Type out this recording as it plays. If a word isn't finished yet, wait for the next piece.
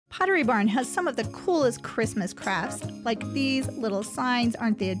Pottery Barn has some of the coolest Christmas crafts, like these little signs.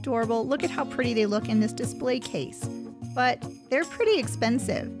 Aren't they adorable? Look at how pretty they look in this display case. But they're pretty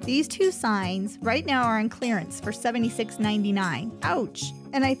expensive. These two signs right now are on clearance for $76.99. Ouch!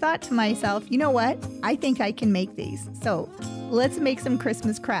 And I thought to myself, you know what? I think I can make these. So let's make some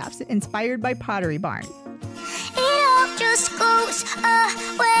Christmas crafts inspired by Pottery Barn. It all just goes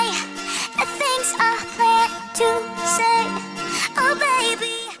away. The things I plan to say. Oh,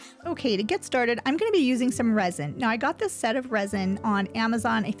 baby. Okay, to get started, I'm going to be using some resin. Now, I got this set of resin on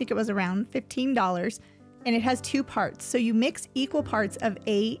Amazon. I think it was around $15, and it has two parts. So you mix equal parts of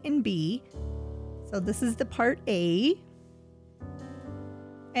A and B. So this is the part A,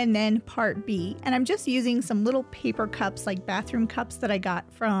 and then part B. And I'm just using some little paper cups, like bathroom cups that I got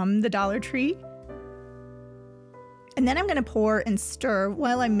from the Dollar Tree. And then I'm going to pour and stir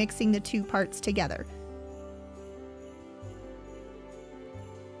while I'm mixing the two parts together.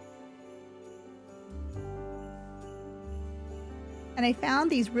 And I found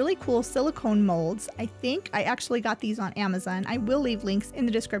these really cool silicone molds. I think I actually got these on Amazon. I will leave links in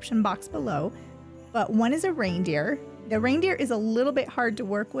the description box below. But one is a reindeer. The reindeer is a little bit hard to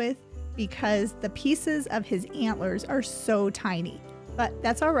work with because the pieces of his antlers are so tiny. But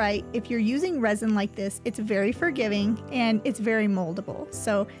that's all right. If you're using resin like this, it's very forgiving and it's very moldable.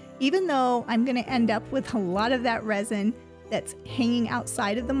 So even though I'm going to end up with a lot of that resin that's hanging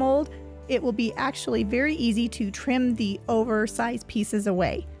outside of the mold, it will be actually very easy to trim the oversized pieces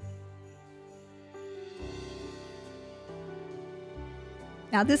away.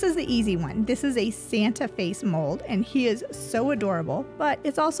 Now this is the easy one. This is a Santa face mold and he is so adorable, but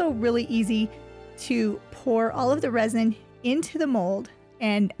it's also really easy to pour all of the resin into the mold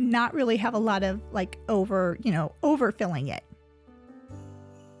and not really have a lot of overfilling it.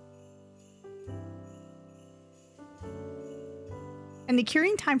 And the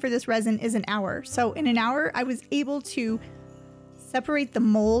curing time for this resin is an hour. So in an hour, I was able to separate the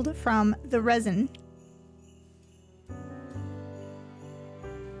mold from the resin.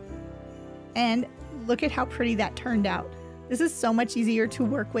 And look at how pretty that turned out. This is so much easier to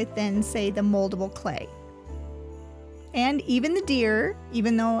work with than, say, the moldable clay. And even the deer,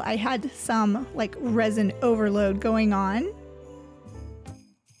 even though I had some like resin overload going on,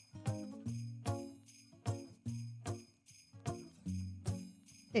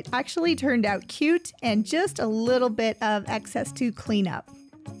 it actually turned out cute and just a little bit of excess to clean up.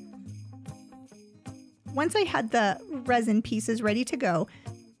 Once I had the resin pieces ready to go,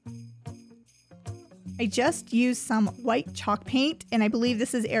 I just used some white chalk paint, and I believe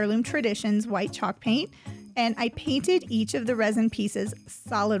this is Heirloom Traditions white chalk paint, and I painted each of the resin pieces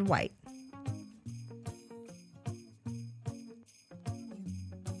solid white.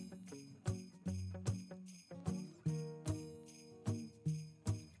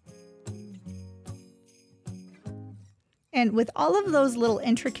 And with all of those little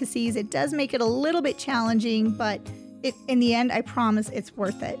intricacies, it does make it a little bit challenging, but in the end, I promise it's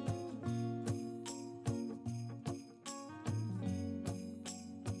worth it.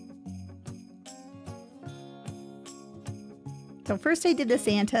 So first I did the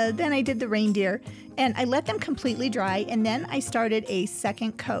Santa, then I did the reindeer, and I let them completely dry, and then I started a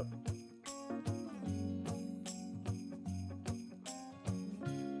second coat.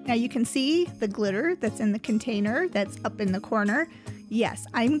 Now you can see the glitter that's in the container that's up in the corner. Yes,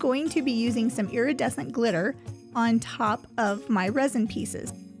 I'm going to be using some iridescent glitter on top of my resin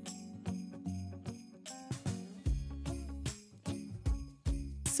pieces.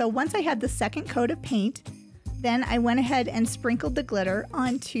 So once I had the second coat of paint, then I went ahead and sprinkled the glitter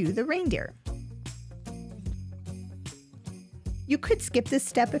onto the reindeer. You could skip this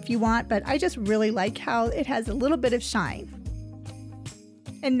step if you want, but I just really like how it has a little bit of shine.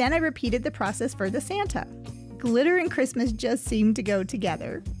 And then I repeated the process for the Santa. Glitter and Christmas just seem to go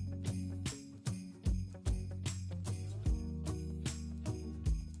together.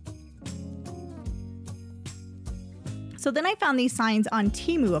 So then I found these signs on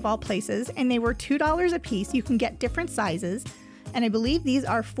Temu of all places, and they were $2 a piece. You can get different sizes, and I believe these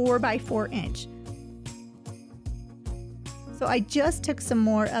are 4 by 4 inch. So I just took some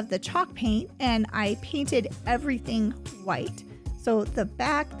more of the chalk paint and I painted everything white. So the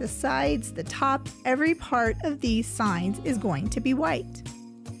back, the sides, the top, every part of these signs is going to be white.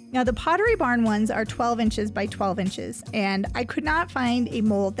 Now the Pottery Barn ones are 12 inches by 12 inches, and I could not find a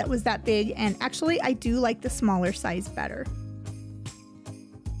mold that was that big, and actually I do like the smaller size better.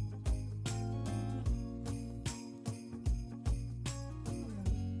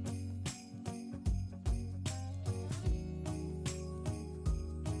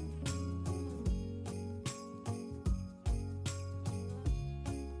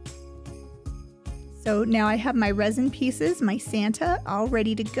 So now I have my resin pieces, my Santa, all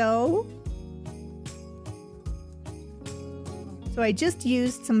ready to go. So I just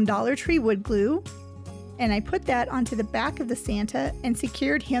used some Dollar Tree wood glue and I put that onto the back of the Santa and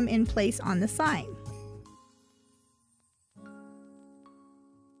secured him in place on the sign.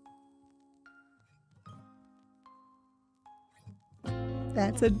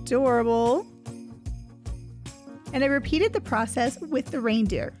 That's adorable. And I repeated the process with the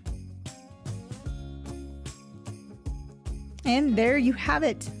reindeer. And there you have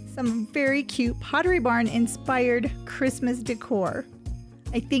it, some very cute Pottery Barn inspired Christmas decor.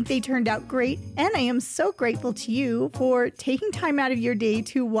 I think they turned out great, and I am so grateful to you for taking time out of your day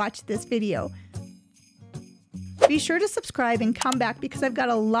to watch this video. Be sure to subscribe and come back because I've got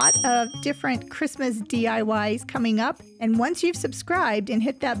a lot of different Christmas DIYs coming up. And once you've subscribed and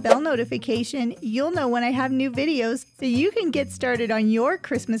hit that bell notification, you'll know when I have new videos so you can get started on your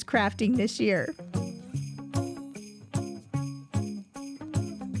Christmas crafting this year.